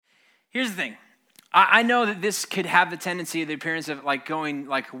Here's the thing. I know that this could have the tendency, the appearance of like going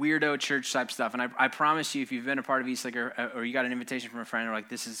like weirdo church type stuff. And I promise you, if you've been a part of Eastlake or you got an invitation from a friend or like,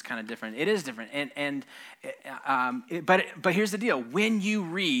 this is kind of different. It is different. But here's the deal. When you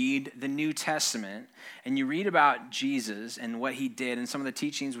read the New Testament and you read about Jesus and what he did and some of the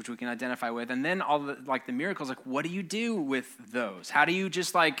teachings which we can identify with, and then all the like the miracles, like what do you do with those? How do you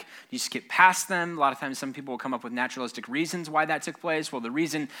just like, you skip past them? A lot of times some people will come up with naturalistic reasons why that took place. Well, the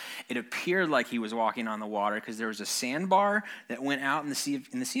reason it appeared like he was walking on the water because there was a sandbar that went out in the Sea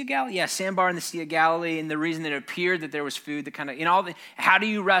of Galilee. Yeah, sandbar in the Sea of Galilee, and the reason that it appeared that there was food that kind of, how do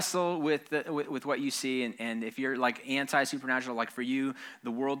you wrestle with what you see? And if you're like anti-supernatural, like for you, the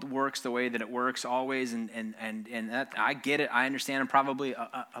world works the way that it works always, and that, I get it, I understand, I'm probably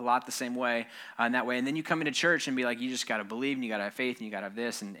a lot the same way in that way. And then you come into church and be like, you just got to believe, and you got to have faith, and you got to have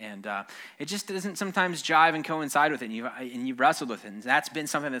this, and it just doesn't sometimes jive and coincide with it, and you've wrestled with it, and that's been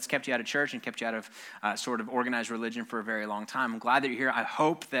something that's kept you out of church and kept you out of sort of organized religion for a very long time. I'm glad that you're here. I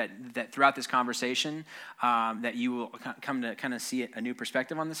hope that throughout this conversation that you will come to kind of see a new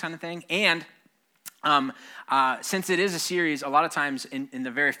perspective on this kind of thing. And since it is a series, a lot of times in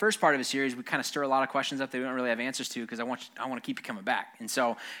the very first part of a series, we kind of stir a lot of questions up that we don't really have answers to because I want to keep you coming back. And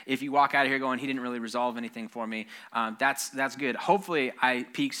so if you walk out of here going, he didn't really resolve anything for me, that's good. Hopefully I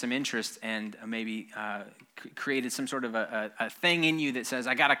piqued some interest and maybe created some sort of a thing in you that says,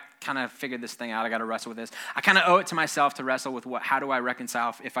 I got to kind of figure this thing out. I got to wrestle with this. I kind of owe it to myself to wrestle with how do I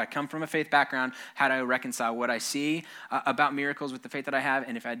reconcile, if I come from a faith background, how do I reconcile what I see about miracles with the faith that I have?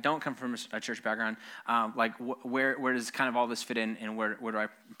 And if I don't come from a church background, where does kind of all this fit in, and where do I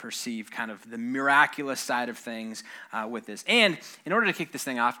perceive kind of the miraculous side of things with this? And in order to kick this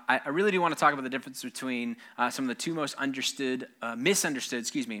thing off, I really do want to talk about the difference between some of the two most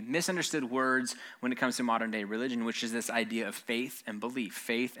misunderstood words when it comes to modern day religion, which is this idea of faith and belief,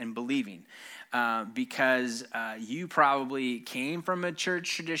 faith and believing. Because you probably came from a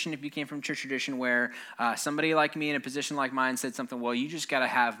church tradition, if you came from a church tradition where somebody like me in a position like mine said something, well, you just got to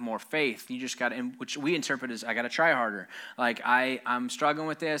have more faith. You just got to, which we interpret as, I got to try harder. Like, I'm struggling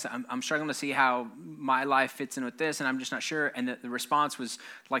with this. I'm struggling to see how my life fits in with this, and I'm just not sure. And the response was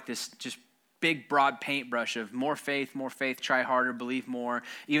like this just big, broad paintbrush of more faith, try harder, believe more,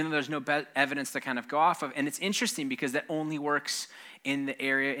 even though there's no evidence to kind of go off of. And it's interesting because that only works in the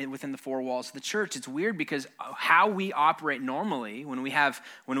area within the four walls of the church. It's weird because how we operate normally when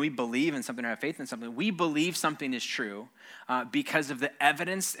we believe in something or have faith in something, we believe something is true because of the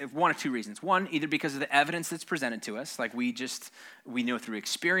evidence, one of two reasons. One, either because of the evidence that's presented to us, like we know through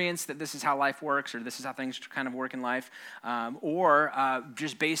experience that this is how life works, or this is how things kind of work in life, or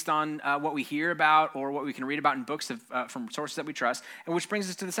just based on what we hear about or what we can read about in books from sources that we trust, and which brings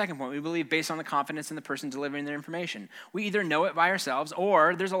us to the second point. We believe based on the confidence in the person delivering their information. We either know it by ourselves,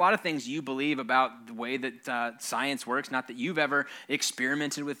 or there's a lot of things you believe about the way that science works, not that you've ever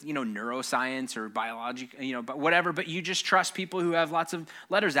experimented with, neuroscience or biology, but whatever, but you just trust people who have lots of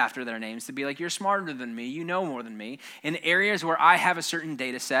letters after their names to be like, you're smarter than me, you know more than me, in areas where I have a certain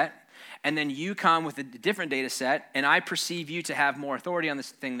data set, and then you come with a different data set, and I perceive you to have more authority on this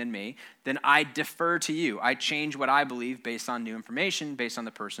thing than me, then I defer to you. I change what I believe based on new information, based on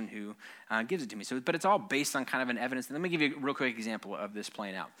the person who gives it to me. But it's all based on kind of an evidence. And let me give you a real quick example of this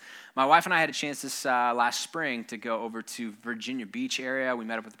playing out. My wife and I had a chance this last spring to go over to Virginia Beach area. We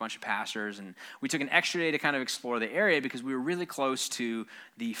met up with a bunch of pastors, and we took an extra day to kind of explore the area because we were really close to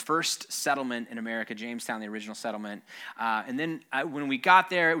the first settlement in America, Jamestown, the original settlement. And then when we got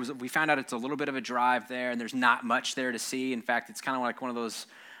there, we found out it's a little bit of a drive there, and there's not much there to see. In fact, it's kind of like one of those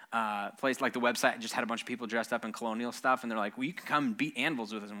place like the website just had a bunch of people dressed up in colonial stuff, and they're like, well, you can come and beat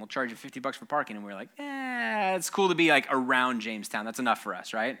anvils with us and we'll charge you $50 for parking. And we were like, it's cool to be like around Jamestown. That's enough for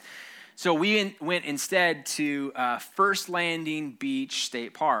us, right? So we went instead to First Landing Beach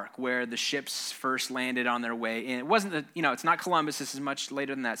State Park, where the ships first landed on their way in. It wasn't it's not Columbus. This is much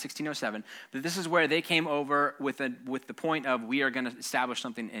later than that, 1607. But this is where they came over with the point of, we are going to establish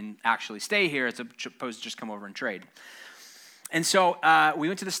something and actually stay here as opposed to just come over and trade. And so we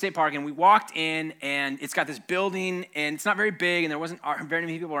went to the state park, and we walked in, and it's got this building, and it's not very big, and there wasn't very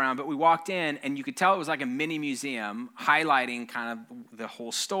many people around, but we walked in, and you could tell it was like a mini museum highlighting kind of the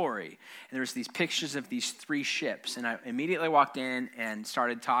whole story. And there was these pictures of these three ships, and I immediately walked in and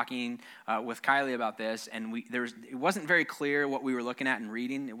started talking with Kylie about this, and it wasn't very clear what we were looking at and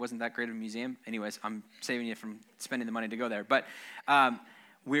reading. It wasn't that great of a museum. Anyways, I'm saving you from spending the money to go there. But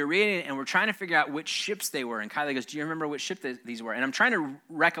we were reading it, and we're trying to figure out which ships they were. And Kylie goes, do you remember which ship these were? And I'm trying to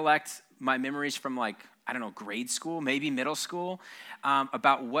recollect my memories from like grade school, maybe middle school,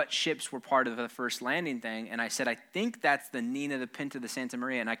 about what ships were part of the first landing thing. And I said, I think that's the Nina, the Pinta, the Santa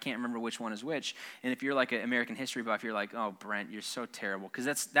Maria, and I can't remember which one is which. And if you're like an American history buff, you're like, oh, Brent, you're so terrible.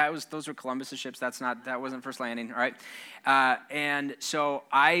 Because those were Columbus's ships. That wasn't first landing, all right? And so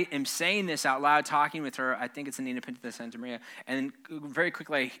I am saying this out loud, talking with her. I think it's the Nina, Pinta, the Santa Maria. And very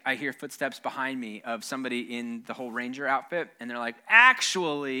quickly, I hear footsteps behind me of somebody in the whole Ranger outfit. And they're like,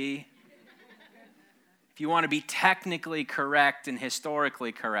 actually, if you want to be technically correct and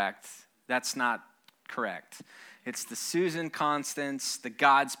historically correct, that's not correct. It's the Susan Constance, the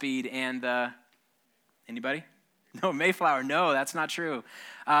Godspeed, and the, anybody? No, Mayflower. No, that's not true.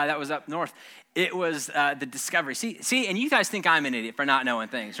 That was up north. It was the Discovery. See, and you guys think I'm an idiot for not knowing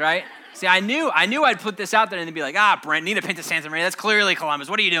things, right? See, I knew I'd put this out there and they'd be like, Brent, Nina Pinta Santa Maria, that's clearly Columbus.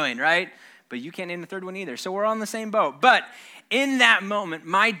 What are you doing, right? But you can't name the third one either. So we're on the same boat. But in that moment,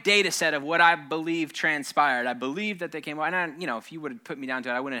 my data set of what I believe transpired, I believe that they came. And if you would have put me down to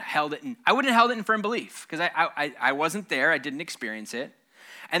it, I wouldn't have held it in firm belief because I wasn't there. I didn't experience it.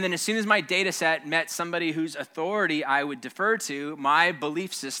 And then as soon as my data set met somebody whose authority I would defer to, my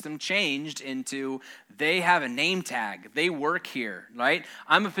belief system changed into they have a name tag. They work here, right?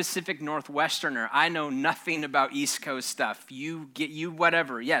 I'm a Pacific Northwesterner. I know nothing about East Coast stuff. You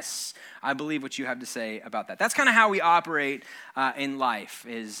whatever. Yes, I believe what you have to say about that. That's kind of how we operate in life.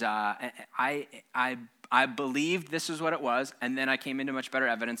 I believed this is what it was, and then I came into much better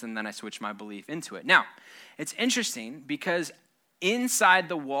evidence, and then I switched my belief into it. Now, it's interesting because inside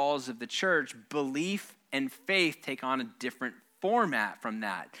the walls of the church, belief and faith take on a different format from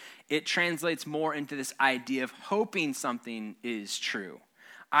that. It translates more into this idea of hoping something is true.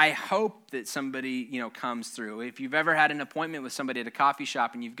 I hope that somebody, comes through. If you've ever had an appointment with somebody at a coffee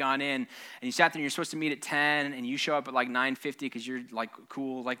shop and you've gone in and you sat there and you're supposed to meet at 10 and you show up at like 9:50 because you're like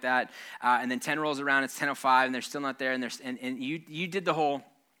cool like that, and then 10 rolls around, it's 10:05 and they're still not there, and you did the whole,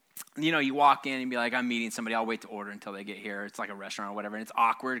 you walk in and be like, I'm meeting somebody, I'll wait to order until they get here. It's like a restaurant or whatever, and it's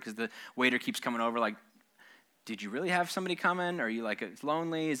awkward because the waiter keeps coming over like, did you really have somebody come in? Or are you like, it's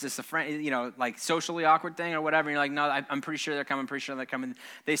lonely? Is this a friend, like socially awkward thing or whatever? And you're like, no, I'm pretty sure they're coming. I'm pretty sure they're coming.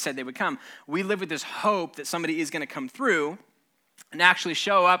 They said they would come. We live with this hope that somebody is going to come through and actually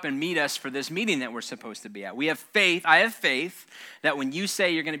show up and meet us for this meeting that we're supposed to be at. We have faith. I have faith that when you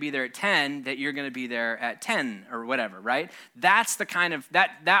say you're going to be there at 10, that you're going to be there at 10 or whatever, right? That's the kind of,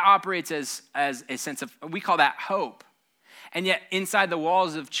 that operates as a sense of, we call that hope. And yet inside the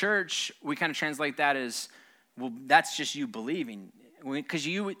walls of church, we kind of translate that as, well, that's just you believing. Because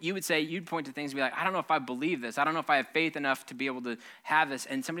you would say, you'd point to things and be like, I don't know if I believe this. I don't know if I have faith enough to be able to have this.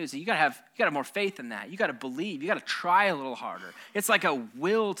 And somebody would say, you got to have more faith than that. You got to believe. You got to try a little harder. It's like a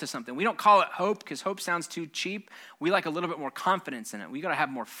will to something. We don't call it hope because hope sounds too cheap. We like a little bit more confidence in it. We got to have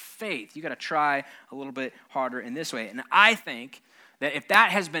more faith. You got to try a little bit harder in this way. And I think that if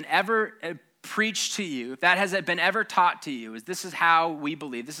that has been ever preached to you, if that has been ever taught to you, is this is how we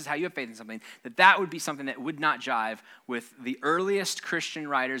believe, this is how you have faith in something, that would be something that would not jive with the earliest Christian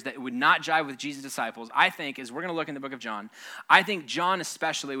writers, that would not jive with Jesus' disciples. I think, as we're going to look in the book of John, I think John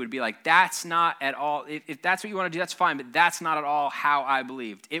especially would be like, that's not at all, if that's what you want to do, that's fine, but that's not at all how I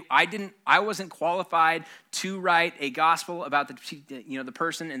believed. I wasn't qualified to write a gospel about the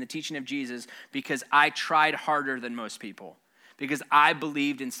person and the teaching of Jesus because I tried harder than most people. Because I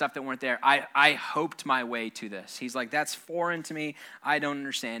believed in stuff that weren't there. I hoped my way to this. He's like, that's foreign to me. I don't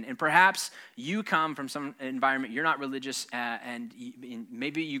understand. And perhaps you come from some environment, you're not religious, and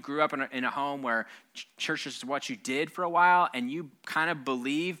maybe you grew up in a home where church is what you did for a while, and you kind of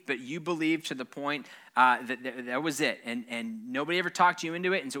believe, but you believe to the point that was it. And nobody ever talked you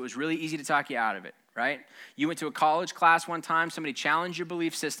into it, and so it was really easy to talk you out of it. Right? You went to a college class one time, somebody challenged your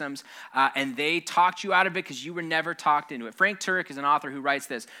belief systems, and they talked you out of it because you were never talked into it. Frank Turek is an author who writes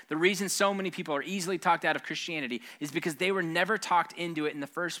this. The reason so many people are easily talked out of Christianity is because they were never talked into it in the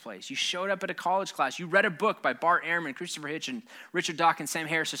first place. You showed up at a college class, you read a book by Bart Ehrman, Christopher Hitchens, Richard Dawkins, Sam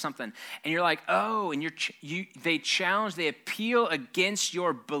Harris or something, and you're like, oh, and they appeal against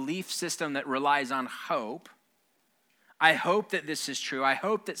your belief system that relies on hope. I hope that this is true. I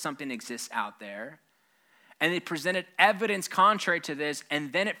hope that something exists out there. And they presented evidence contrary to this,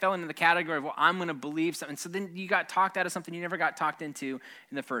 and then it fell into the category of, well, I'm going to believe something. So then you got talked out of something you never got talked into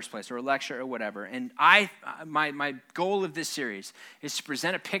in the first place, or a lecture or whatever. And my goal of this series is to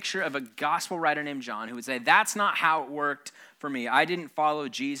present a picture of a gospel writer named John who would say, that's not how it worked for me. I didn't follow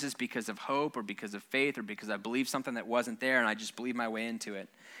Jesus because of hope or because of faith or because I believed something that wasn't there and I just believed my way into it.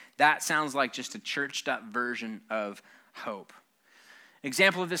 That sounds like just a churched up version of hope.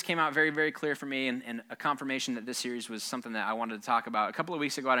 Example of this came out very, very clear for me, and a confirmation that this series was something that I wanted to talk about. A couple of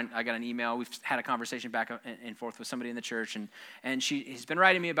weeks ago, I got an email. We've had a conversation back and forth with somebody in the church, and she's been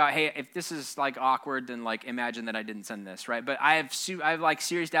writing me about, hey, if this is like awkward, then like imagine that I didn't send this, right? But I have like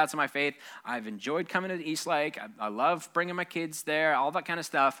serious doubts in my faith. I've enjoyed coming to East Lake. I love bringing my kids there, all that kind of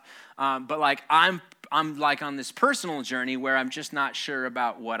stuff. But like I'm like on this personal journey where I'm just not sure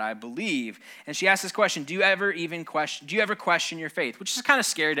about what I believe. And she asked this question: Do you ever question your faith? Which is kind of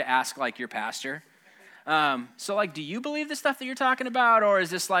scary to ask like your pastor. So like, do you believe the stuff that you're talking about, or is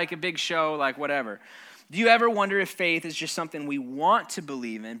this like a big show, like whatever? Do you ever wonder if faith is just something we want to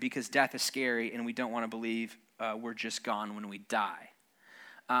believe in because death is scary and we don't want to believe we're just gone when we die?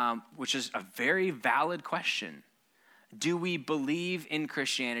 Which is a very valid question. Do we believe in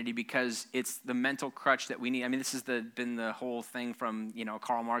Christianity because it's the mental crutch that we need? I mean, this has been the whole thing from,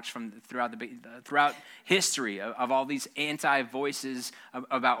 Karl Marx throughout history of all these anti-voices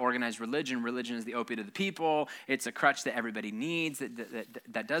about organized religion. Religion is the opiate of the people. It's a crutch that everybody needs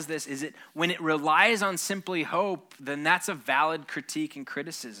that does this. Is it when it relies on simply hope, then that's a valid critique and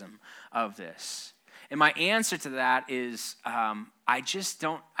criticism of this. And my answer to that is I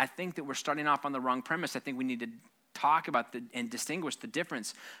think that we're starting off on the wrong premise. I think we need to talk about and distinguish the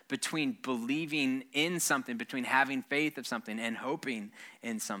difference between believing in something, between having faith of something and hoping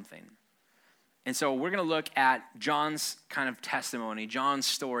in something. And so we're going to look at John's kind of testimony, John's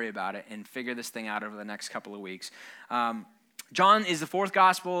story about it, and figure this thing out over the next couple of weeks. John is the fourth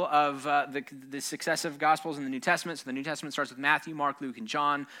gospel of the successive gospels in the New Testament. So the New Testament starts with Matthew, Mark, Luke, and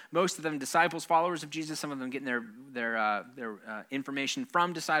John. Most of them disciples, followers of Jesus. Some of them getting their information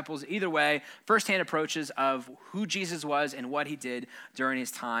from disciples. Either way, firsthand approaches of who Jesus was and what he did during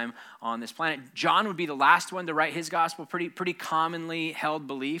his time on this planet. John would be the last one to write his gospel. Pretty commonly held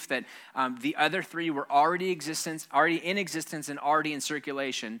belief that the other three were already in existence and already in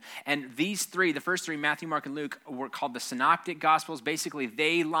circulation. And these three, the first three, Matthew, Mark, and Luke, were called the synoptic gospels. Basically,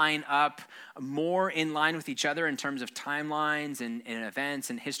 they line up more in line with each other in terms of timelines and events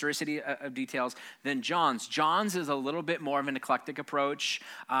and historicity of details than John's. John's is a little bit more of an eclectic approach.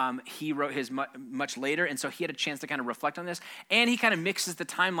 He wrote his much later, and so he had a chance to kind of reflect on this. And he kind of mixes the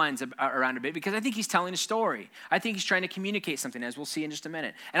timelines around a bit because I think he's telling a story. I think he's trying to communicate something, as we'll see in just a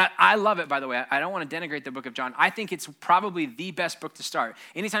minute. And I love it, by the way. I don't want to denigrate the book of John. I think it's probably the best book to start.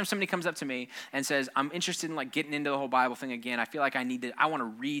 Anytime somebody comes up to me and says, I'm interested in like getting into the whole Bible thing again, I feel like I want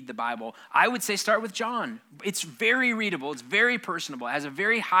to read the Bible, I would say start with John. It's very readable. It's very personable. It has a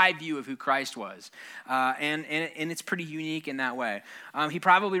very high view of who Christ was. And it's pretty unique in that way. He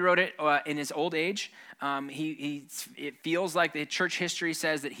probably wrote it in his old age. It feels like the church history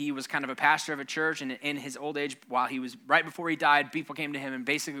says that he was kind of a pastor of a church, and in his old age, while he was right before he died, people came to him and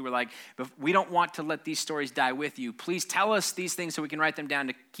basically were like, we don't want to let these stories die with you. Please tell us these things so we can write them down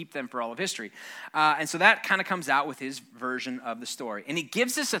to keep them for all of history. And so that kind of comes out with his version of the story. And he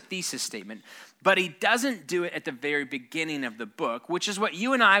gives us a thesis statement, but he doesn't do it at the very beginning of the book, which is what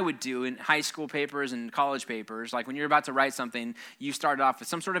you and I would do in high school papers and college papers. Like when you're about to write something, you start off with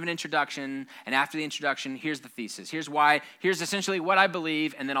some sort of an introduction, and after the introduction, here's the thesis. Here's essentially what I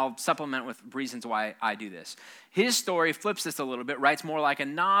believe, and then I'll supplement with reasons why I do this. His story flips this a little bit, writes more like a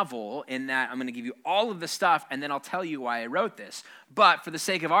novel in that I'm going to give you all of the stuff, and then I'll tell you why I wrote this. But for the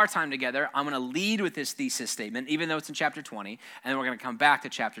sake of our time together, I'm going to lead with this thesis statement, even though it's in chapter 20, and then we're going to come back to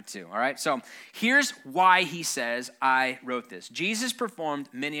chapter 2, all right? So here's why he says, I wrote this. Jesus performed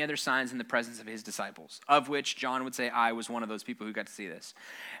many other signs in the presence of his disciples, of which John would say I was one of those people who got to see this,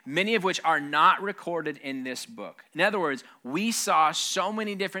 many of which are not recorded in this book. In other words, we saw so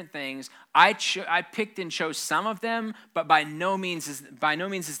many different things. I picked and chose some of them, but by no means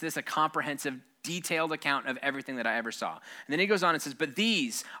is this a comprehensive, detailed account of everything that I ever saw. And then he goes on and says, but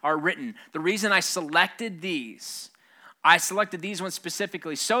these are written. The reason I selected these ones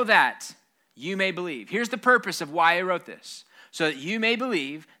specifically so that you may believe. Here's the purpose of why I wrote this. So that you may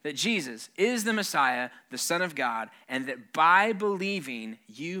believe that Jesus is the Messiah, the Son of God, and that by believing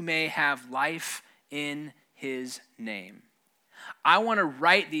you may have life in his name. I want to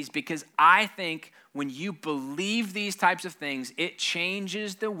write these because I think when you believe these types of things, it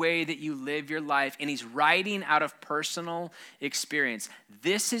changes the way that you live your life. And he's writing out of personal experience.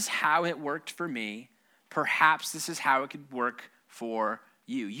 This is how it worked for me. Perhaps this is how it could work for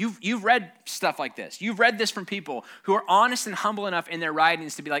you. You've read stuff like this. You've read this from people who are honest and humble enough in their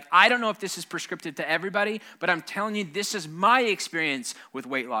writings to be like, I don't know if this is prescriptive to everybody, but I'm telling you, this is my experience with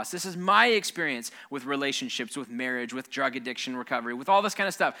weight loss. This is my experience with relationships, with marriage, with drug addiction recovery, with all this kind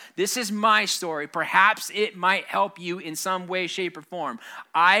of stuff. This is my story. Perhaps it might help you in some way, shape, or form.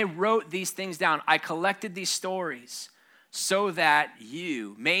 I wrote these things down. I collected these stories so that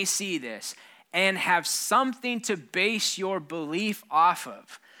you may see this and have something to base your belief off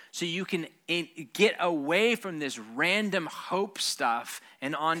of. So you can get away from this random hope stuff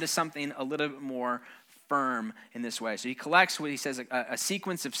and onto something a little bit more firm in this way. So he collects what he says, a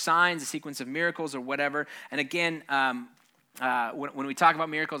sequence of signs, a sequence of miracles or whatever. And again, when we talk about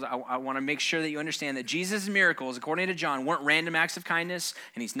miracles, I want to make sure that you understand that Jesus' miracles, according to John, weren't random acts of kindness,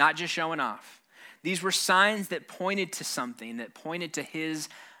 and he's not just showing off. These were signs that pointed to something, that pointed to his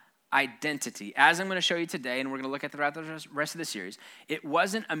identity. As I'm going to show you today, and we're going to look at throughout the rest of the series, it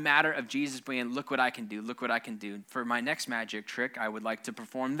wasn't a matter of Jesus being, look what I can do, look what I can do. For my next magic trick, I would like to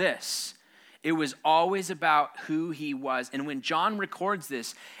perform this. It was always about who he was. And when John records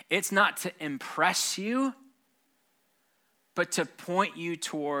this, it's not to impress you, but to point you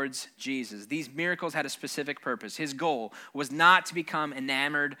towards Jesus. These miracles had a specific purpose. His goal was not to become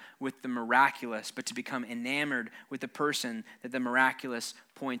enamored with the miraculous, but to become enamored with the person that the miraculous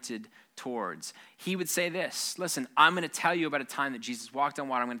pointed towards. He would say this, listen, I'm going to tell you about a time that Jesus walked on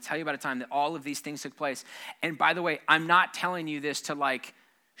water. I'm going to tell you about a time that all of these things took place. And by the way, I'm not telling you this to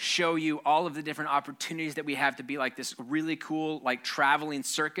show you all of the different opportunities that we have to be like this really cool, traveling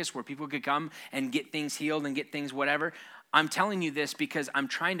circus where people could come and get things healed and get things whatever. I'm telling you this because I'm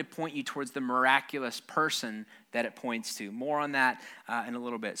trying to point you towards the miraculous person that it points to. More on that in a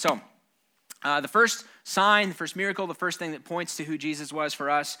little bit. So the first sign, the first miracle, the first thing that points to who Jesus was for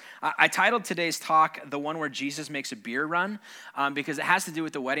us, I titled today's talk the one where Jesus makes a beer run because it has to do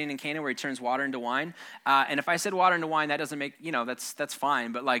with the wedding in Cana where he turns water into wine. And if I said water into wine, that doesn't make, that's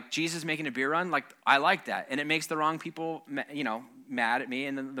fine. But Jesus making a beer run, I like that. And it makes the wrong people, mad at me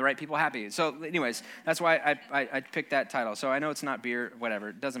and the right people happy. So anyways, that's why I picked that title. So I know it's not beer, whatever,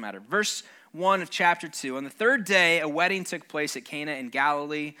 it doesn't matter. Verse 1 of chapter 2. On the third day, a wedding took place at Cana in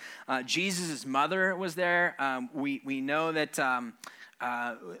Galilee. Jesus' mother was there. We know that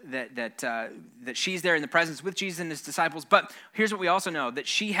that she's there in the presence with Jesus and his disciples. But here's what we also know, that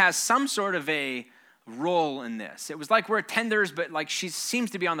she has some sort of a role in this. It was like we're attenders, but she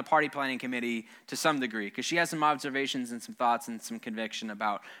seems to be on the party planning committee to some degree because she has some observations and some thoughts and some conviction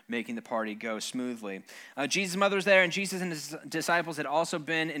about making the party go smoothly. Jesus' mother's there, and Jesus and his disciples had also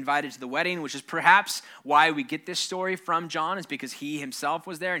been invited to the wedding, which is perhaps why we get this story from John, is because he himself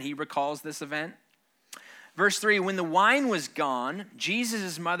was there and he recalls this event. Verse 3, when the wine was gone,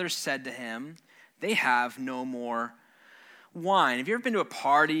 Jesus' mother said to him, they have no more wine. Have you ever been to a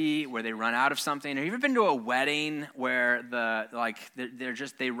party where they run out of something? Have you ever been to a wedding where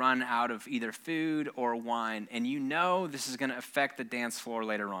they run out of either food or wine, and this is going to affect the dance floor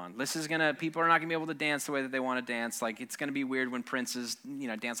later on. People are not going to be able to dance the way that they want to dance. It's going to be weird when Prince's,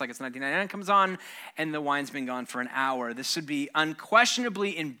 Dance Like It's 1999 comes on and the wine's been gone for an hour. This would be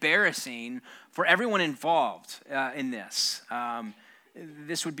unquestionably embarrassing for everyone involved in this.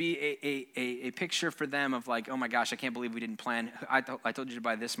 This would be a picture for them of oh my gosh, I can't believe we didn't plan. I told you to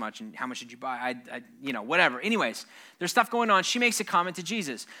buy this much, and how much did you buy? Whatever. Anyways, there's stuff going on. She makes a comment to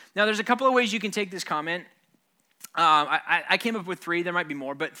Jesus. Now, there's a couple of ways you can take this comment. I came up with 3. There might be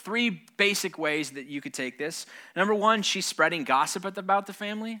more, but 3 basic ways that you could take this. Number 1, she's spreading gossip about the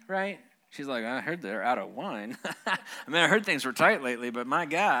family, right? She's like, I heard they're out of wine. I heard things were tight lately, but my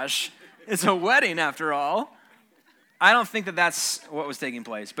gosh, it's a wedding after all. I don't think that that's what was taking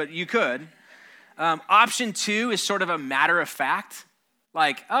place, but you could. Option 2 is sort of a matter of fact,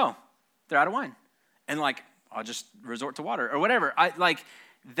 oh, they're out of wine. And I'll just resort to water or whatever.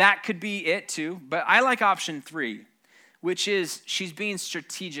 That could be it too, but I like option 3, which is she's being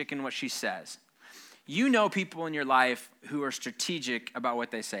strategic in what she says. You know people in your life who are strategic about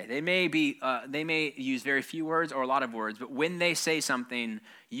what they say. They may use very few words or a lot of words, but when they say something,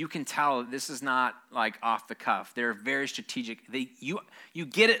 you can tell this is not off the cuff. They're very strategic. You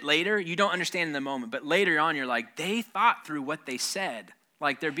get it later. You don't understand in the moment, but later on you're they thought through what they said.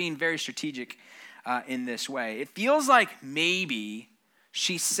 They're being very strategic in this way. It feels like maybe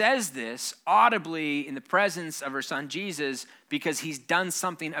she says this audibly in the presence of her son Jesus because he's done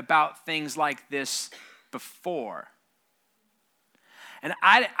something about things like this before. And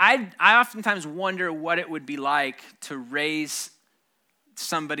I oftentimes wonder what it would be like to raise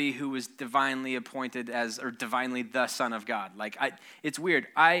somebody who was divinely appointed or divinely the Son of God. It's weird.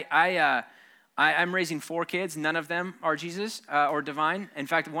 I'm raising 4 kids. None of them are Jesus or divine. In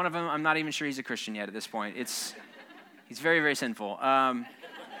fact, one of them, I'm not even sure he's a Christian yet at this point. He's very, very sinful.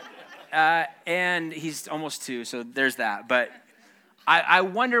 And he's almost 2, so there's that. But I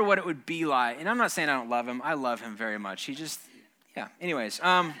wonder what it would be like. And I'm not saying I don't love him. I love him very much. Anyways.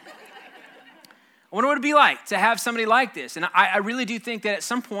 I wonder what it would be like to have somebody like this. And I really do think that at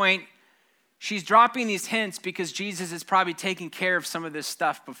some point she's dropping these hints because Jesus is probably taking care of some of this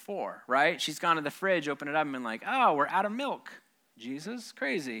stuff before, right? She's gone to the fridge, opened it up, and been like, oh, we're out of milk. Jesus,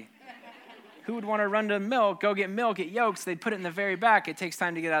 crazy. Who would want to run to milk, go get milk at Yolks? They'd put it in the very back. It takes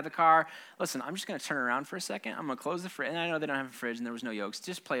time to get out of the car. Listen, I'm just going to turn around for a second. I'm going to close the fridge. And I know they don't have a fridge and there was no Yolks.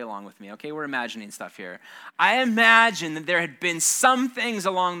 Just play along with me, okay? We're imagining stuff here. I imagine that there had been some things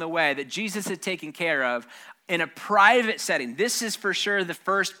along the way that Jesus had taken care of in a private setting. This is for sure the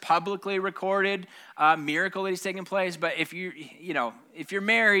first publicly recorded miracle that he's taken place. But if you're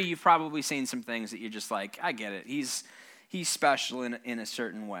Mary, you've probably seen some things that you're just like, I get it. He's special in a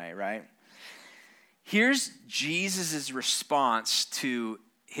certain way, right? Here's Jesus' response to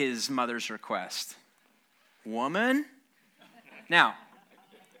his mother's request. Woman? Now,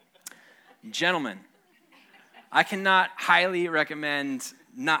 gentlemen, I cannot highly recommend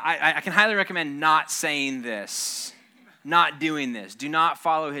I can highly recommend not saying this, not doing this. Do not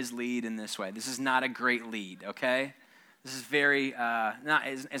follow his lead in this way. This is not a great lead, okay? This is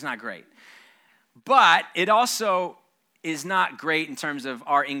it's not great. But it also is not great in terms of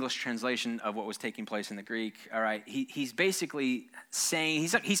our English translation of what was taking place in the Greek. All right, he's basically saying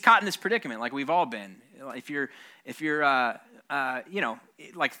he's caught in this predicament, like we've all been. If you're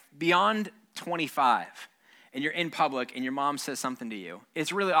like beyond 25, and you're in public, and your mom says something to you,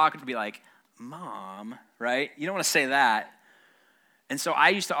 it's really awkward to be like, "Mom," right? You don't want to say that. And so I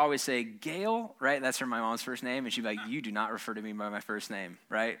used to always say, Gail, right? That's my mom's first name. And she'd be like, you do not refer to me by my first name,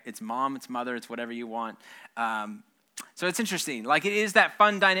 right? It's mom, it's mother, it's whatever you want. So it's interesting. Like it is that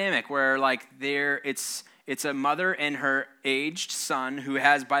fun dynamic where like it's a mother and her aged son who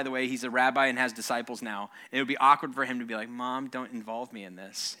has, by the way, he's a rabbi and has disciples now. And it would be awkward for him to be like, Mom, don't involve me in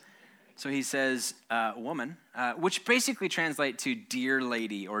this. So he says, woman, which basically translates to dear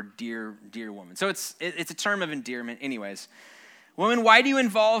lady or dear woman. So it's a term of endearment anyways. Woman, why do you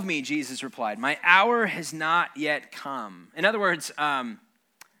involve me? Jesus replied, my hour has not yet come. In other words, I'm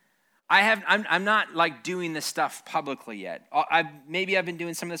not like doing this stuff publicly yet. Maybe I've been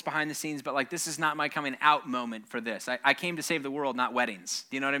doing some of this behind the scenes, but like this is not my coming out moment for this. I came to save the world, not weddings.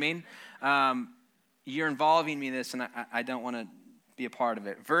 Do you know what I mean? You're involving me in this, and I don't want to be a part of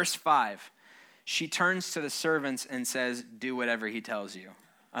it. Verse 5, she turns to the servants and says, do whatever he tells you.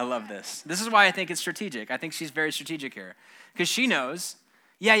 I love this. This is why I think it's strategic. I think she's very strategic here. Because she knows,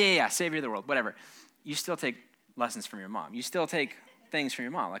 savior of the world, whatever. You still take lessons from your mom. You still take things from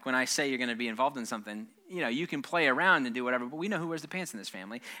your mom. Like when I say you're going to be involved in something, you can play around and do whatever, but we know who wears the pants in this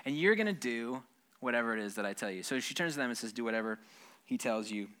family, and you're going to do whatever it is that I tell you. So she turns to them and says, do whatever he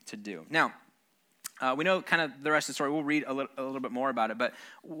tells you to do. Now, we know kind of the rest of the story. We'll read a little bit more about it, but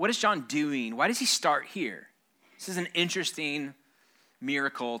what is John doing? Why does he start here? This is an interesting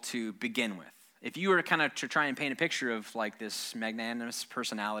miracle to begin with. If you were kind of to try and paint a picture of like this magnanimous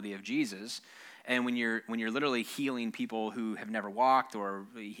personality of Jesus, and when you're literally healing people who have never walked, or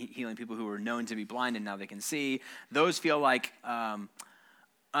healing people who are known to be blind and now they can see, those feel like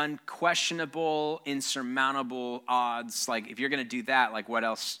unquestionable, insurmountable odds. Like if you're going to do that, like what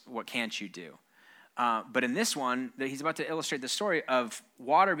else? What can't you do? But in this one, that he's about to illustrate the story of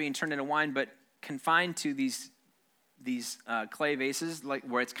water being turned into wine, but confined to these clay vases, like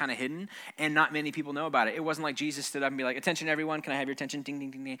where it's kind of hidden, and not many people know about it. It wasn't like Jesus stood up and be like, attention everyone, can I have your attention? Ding,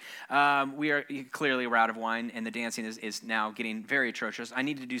 ding, ding, ding. We're out of wine, and the dancing is now getting very atrocious. I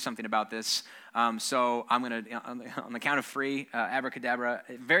need to do something about this. So I'm going to, on the count of three, abracadabra,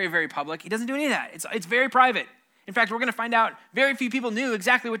 very, very public. He doesn't do any of that. It's very private. In fact, we're going to find out very few people knew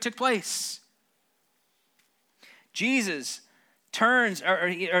exactly what took place. Jesus turns,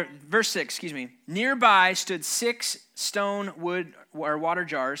 verse 6, nearby stood 6 stone wood or water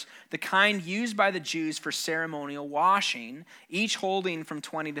jars, the kind used by the Jews for ceremonial washing, each holding from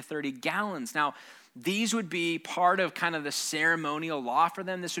 20 to 30 gallons. Now, these would be part of kind of the ceremonial law for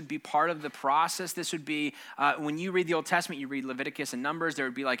them. This would be part of the process. This would be, when you read the Old Testament, you read Leviticus and Numbers, there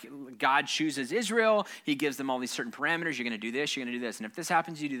would be like God chooses Israel. He gives them all these certain parameters. You're going to do this, you're going to do this. And if this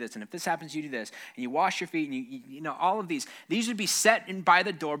happens, you do this. And if this happens, you do this. And you wash your feet, and you know, all of these. These would be set in by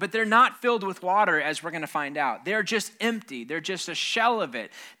the door, but they're not filled with water, as we're going to find out. They're just empty. They're just a shell of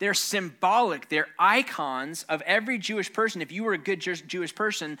it. They're symbolic. They're icons of every Jewish person. If you were a good Jewish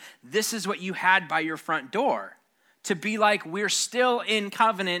person, this is what you had by your front door, to be like, we're still in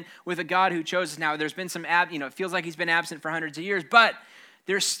covenant with a God who chose us. Now, there's been some, it feels like he's been absent for hundreds of years, but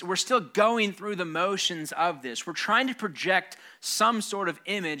we're still going through the motions of this. We're trying to project some sort of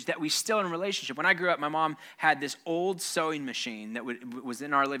image that we still in a relationship. When I grew up, my mom had this old sewing machine that was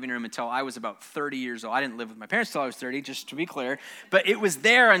in our living room until I was about 30 years old. I didn't live with my parents till I was 30, just to be clear. But it was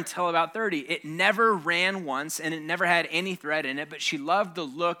there until about 30. It never ran once, and it never had any thread in it. But she loved the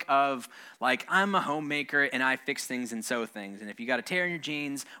look of, like, I'm a homemaker, and I fix things and sew things. And if you got a tear in your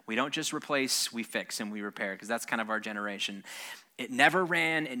jeans, we don't just replace, we fix and we repair, because that's kind of our generation. It never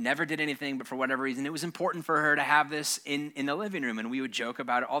ran, it never did anything, but for whatever reason, it was important for her to have this in the living room, and we would joke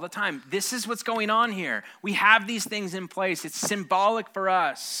about it all the time. This is what's going on here. We have these things in place. It's symbolic for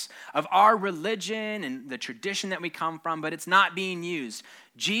us of our religion and the tradition that we come from, but it's not being used.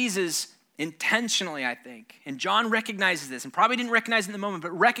 Jesus intentionally, I think, and John recognizes this, and probably didn't recognize it in the moment,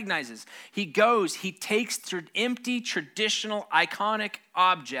 but recognizes. He takes empty, traditional, iconic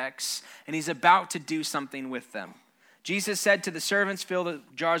objects, and he's about to do something with them. Jesus said to the servants, fill the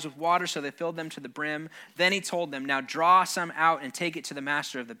jars with water, so they filled them to the brim. Then he told them, now draw some out and take it to the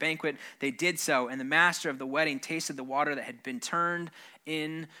master of the banquet. They did so, and the master of the wedding tasted the water that had been turned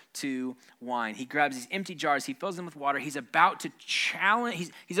into wine. He grabs these empty jars, he fills them with water. He's about to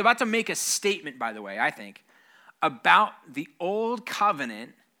challenge, he's about to make a statement, by the way, I think, about the old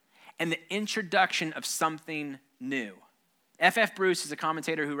covenant and the introduction of something new. F.F. Bruce is a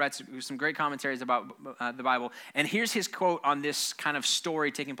commentator who writes some great commentaries about the Bible. And here's his quote on this kind of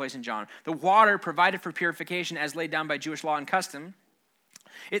story taking place in John. The water provided for purification as laid down by Jewish law and custom.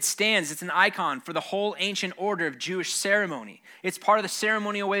 It's an icon for the whole ancient order of Jewish ceremony. It's part of the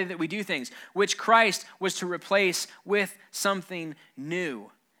ceremonial way that we do things, which Christ was to replace with something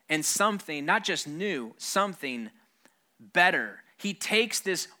new. And something, not just new, something better. He takes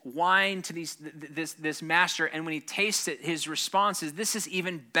this wine to this master, and when he tastes it, his response is, this is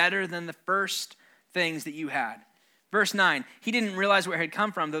even better than the first things that you had. Verse 9, he didn't realize where it had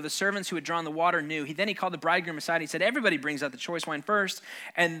come from, though the servants who had drawn the water knew. Then he called the bridegroom aside. He said, everybody brings out the choice wine first,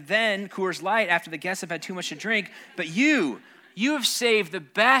 and then Coors Light after the guests have had too much to drink. But you have saved the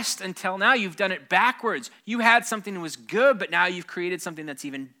best until now. You've done it backwards. You had something that was good, but now you've created something that's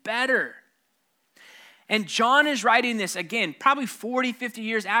even better. And John is writing this, again, probably 40, 50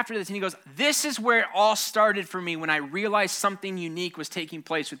 years after this, and he goes, this is where it all started for me when I realized something unique was taking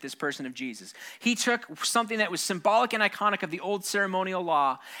place with this person of Jesus. He took something that was symbolic and iconic of the old ceremonial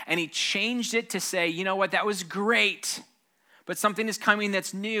law, and he changed it to say, you know what, that was great, but something is coming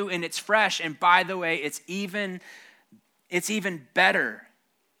that's new and it's fresh, and by the way, it's even better.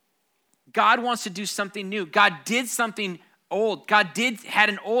 God wants to do something new. God did something old. God had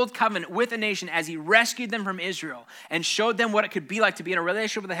an old covenant with a nation as he rescued them from Israel and showed them what it could be like to be in a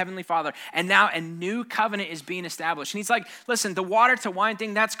relationship with the Heavenly Father. And now a new covenant is being established. And he's like, listen, the water to wine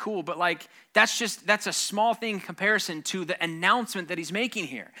thing, that's cool, but like, that's a small thing in comparison to the announcement that he's making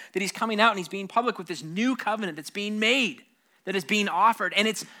here, that he's coming out and he's being public with this new covenant that's being made, that is being offered. And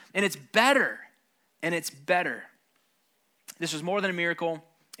it's better. And it's better. This was more than a miracle.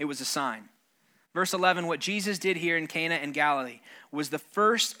 It was a sign. Verse 11, what Jesus did here in Cana in Galilee was the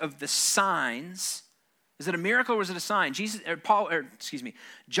first of the signs. Is it a miracle or was it a sign?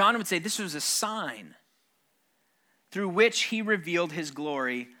 John would say this was a sign through which he revealed his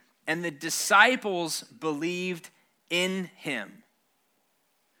glory, and the disciples believed in him.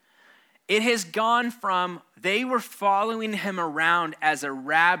 It has gone from they were following him around as a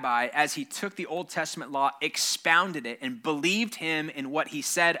rabbi as he took the Old Testament law, expounded it, and believed him in what he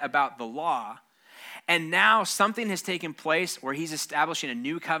said about the law. And now something has taken place where he's establishing a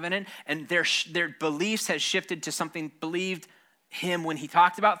new covenant, and their beliefs has shifted to something believed him when he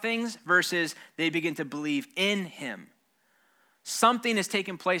talked about things versus they begin to believe in him. Something has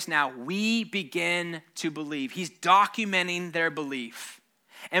taken place now. We begin to believe. He's documenting their belief.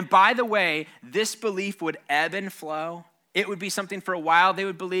 And by the way, this belief would ebb and flow. It would be something for a while they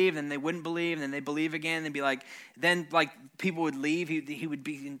would believe, then they wouldn't believe, and then they believe again. They'd be like, then like people would leave. He would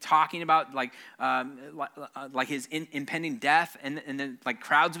be talking about like his impending death, and then like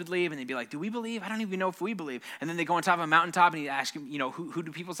crowds would leave, and they'd be like, do we believe? I don't even know if we believe. And then they go on top of a mountaintop, and he'd ask him, who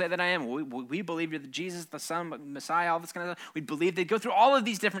do people say that I am? Well, we believe you're the Jesus, the Son, Messiah, all this kind of stuff. We'd believe. They'd go through all of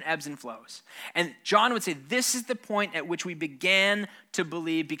these different ebbs and flows. And John would say, this is the point at which we began to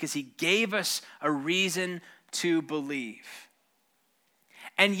believe because he gave us a reason to believe.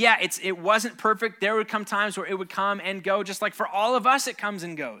 And yeah, it wasn't perfect. There would come times where it would come and go, just like for all of us, it comes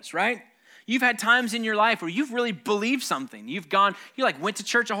and goes, right? You've had times in your life where you've really believed something. You went to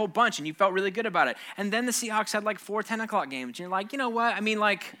church a whole bunch and you felt really good about it. And then the Seahawks had like 4 10 o'clock games. And you're like, you know what? I mean,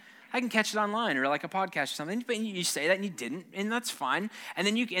 like, I can catch it online or like a podcast or something. But you say that and you didn't, and that's fine. And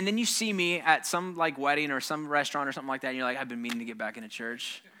then you see me at some like wedding or some restaurant or something like that, and you're like, I've been meaning to get back into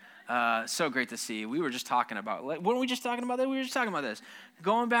church. So great to see you. We were just talking about, weren't we just talking about that? We were just talking about this.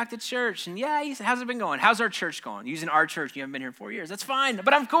 Going back to church. And yeah, how's it been going? How's our church going? Using our church, you haven't been here 4 years. That's fine,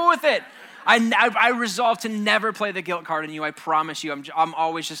 but I'm cool with it. I resolve to never play the guilt card on you. I promise you. I'm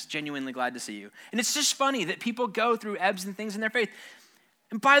always just genuinely glad to see you. And it's just funny that people go through ebbs and things in their faith.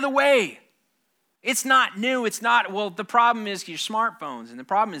 And by the way, it's not new. It's not, well, the problem is your smartphones, and the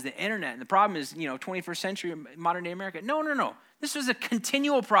problem is the internet, and the problem is, 21st century modern day America. No. This was a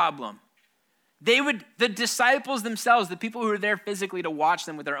continual problem. The disciples themselves, the people who were there physically to watch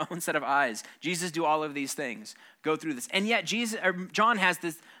them with their own set of eyes, Jesus do all of these things, go through this. And yet John has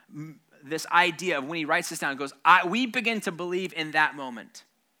this idea of when he writes this down, goes, we begin to believe in that moment.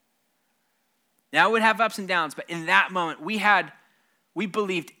 Now it would have ups and downs, but in that moment we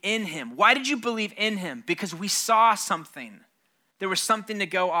believed in him. Why did you believe in him? Because we saw something. There was something to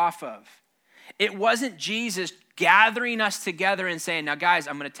go off of. It wasn't Jesus gathering us together and saying, now guys,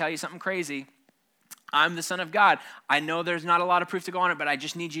 I'm going to tell you something crazy. I'm the Son of God. I know there's not a lot of proof to go on it, but I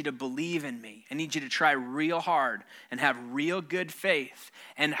just need you to believe in me. I need you to try real hard and have real good faith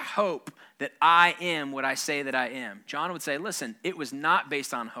and hope that I am what I say that I am. John would say, listen, it was not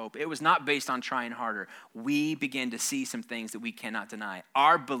based on hope. It was not based on trying harder. We began to see some things that we cannot deny.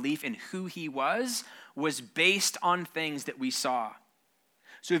 Our belief in who he was based on things that we saw.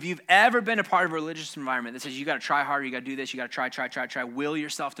 So if you've ever been a part of a religious environment that says you got to try harder, you got to do this, you got to try, will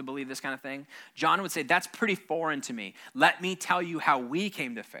yourself to believe this kind of thing, John would say, that's pretty foreign to me. Let me tell you how we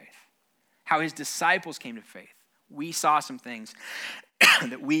came to faith, how his disciples came to faith. We saw some things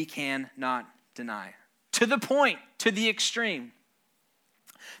that we cannot deny. To the point, to the extreme,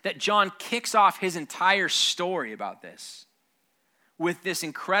 that John kicks off his entire story about this with this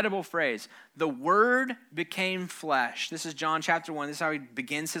incredible phrase, the Word became flesh. This is John chapter 1. This is how he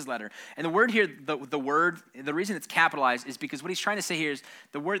begins his letter. And the word here, the word, the reason it's capitalized is because what he's trying to say here is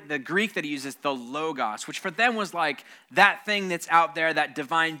the Greek that he uses, the logos, which for them was like that thing that's out there, that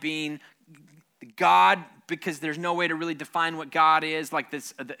divine being, God, because there's no way to really define what God is, like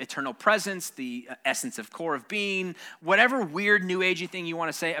this, the eternal presence, the essence of core of being, whatever weird new agey thing you want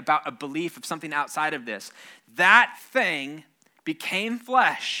to say about a belief of something outside of this. That thing became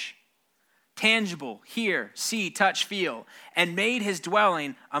flesh, tangible, hear, see, touch, feel, and made his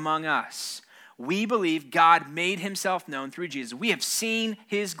dwelling among us. We believe God made himself known through Jesus. We have seen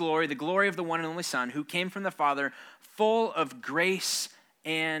his glory, the glory of the one and only Son, who came from the Father, full of grace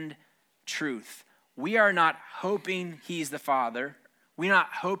and truth. We are not hoping he's the Father. We're not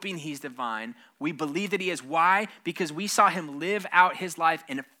hoping he's divine. We believe that he is. Why? Because we saw him live out his life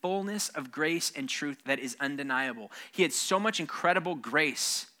in a fullness of grace and truth that is undeniable. He had so much incredible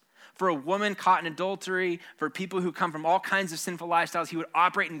grace. For a woman caught in adultery, for people who come from all kinds of sinful lifestyles, he would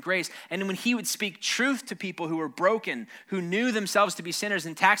operate in grace. And when he would speak truth to people who were broken, who knew themselves to be sinners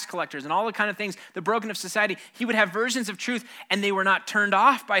and tax collectors and all the kind of things, the broken of society, he would have versions of truth, and they were not turned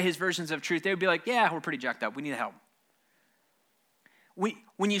off by his versions of truth. They would be like, yeah, we're pretty jacked up. We need help.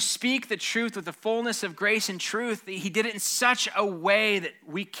 When you speak the truth with the fullness of grace and truth, he did it in such a way that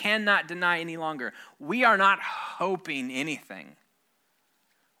we cannot deny any longer. We are not hoping anything.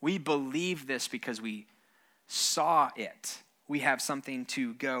 We believe this because we saw it. We have something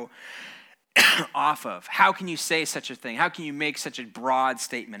to go off of. How can you say such a thing? How can you make such a broad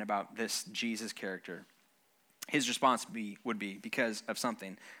statement about this Jesus character? His response would be because of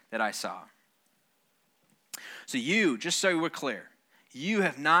something that I saw. So you, just so we're clear, you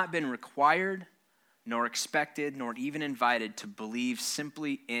have not been required, nor expected, nor even invited to believe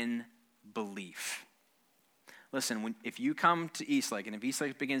simply in belief. Listen, if you come to Eastlake, and if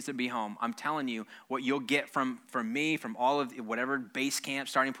Eastlake begins to be home, I'm telling you what you'll get from me, from all of whatever base camp,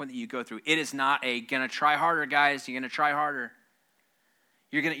 starting point that you go through. It is not gonna try harder, guys. You're gonna try harder.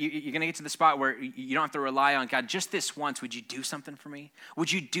 You're gonna get to the spot where you don't have to rely on God. Just this once, would you do something for me?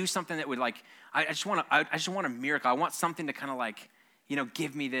 Would you do something that would I just want a miracle. I want something to kind of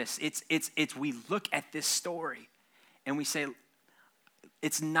give me this. It's we look at this story and we say,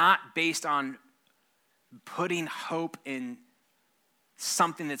 it's not based on putting hope in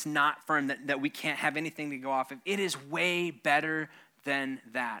something that's not firm, that we can't have anything to go off of. It is way better than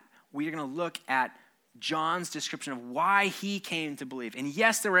that. We are going to look at John's description of why he came to believe. And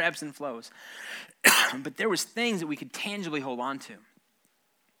yes, there were ebbs and flows, but there was things that we could tangibly hold on to.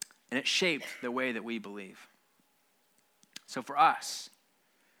 And it shaped the way that we believe. So for us,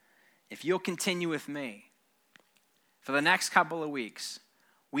 if you'll continue with me for the next couple of weeks,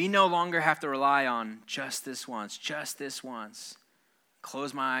 we no longer have to rely on just this once.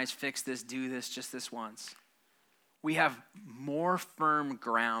 close my eyes, fix this, do this, just this once. We have more firm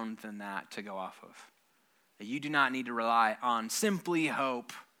ground than that to go off of. You do not need to rely on simply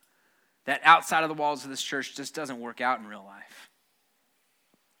hope that outside of the walls of this church just doesn't work out in real life,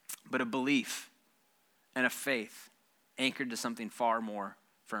 but a belief and a faith anchored to something far more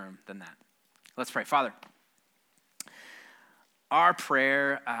firm than that. Let's pray. Father, our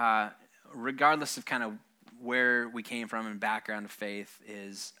prayer, regardless of kind of where we came from and background of faith,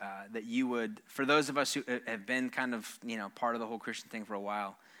 is that you would, for those of us who have been kind of, part of the whole Christian thing for a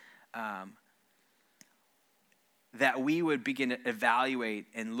while, that we would begin to evaluate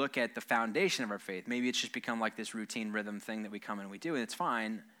and look at the foundation of our faith. Maybe it's just become like this routine rhythm thing that we come and we do, and it's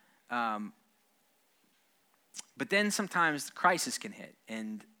fine. But then sometimes crisis can hit,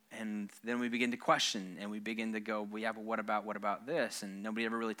 and then we begin to question, and we begin to go, well, yeah, but what about this? And nobody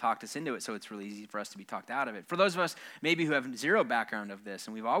ever really talked us into it, so it's really easy for us to be talked out of it. For those of us maybe who have zero background of this,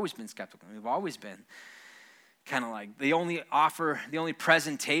 and we've always been skeptical, and we've always been kind of like, the only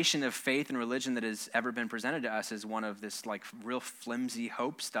presentation of faith and religion that has ever been presented to us is one of this like real flimsy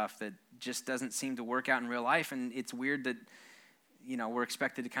hope stuff that just doesn't seem to work out in real life. And it's weird that, we're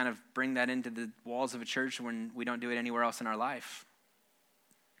expected to kind of bring that into the walls of a church when we don't do it anywhere else in our life.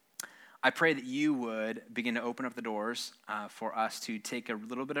 I pray that you would begin to open up the doors for us to take a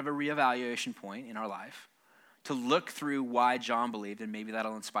little bit of a reevaluation point in our life, to look through why John believed, and maybe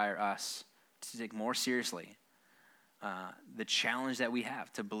that'll inspire us to take more seriously the challenge that we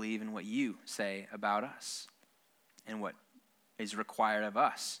have to believe in what you say about us and what is required of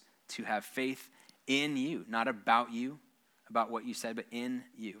us to have faith in you, not about you, about what you said, but in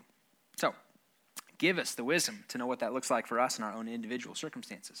you. So give us the wisdom to know what that looks like for us in our own individual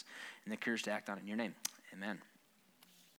circumstances and the courage to act on it in your name. Amen.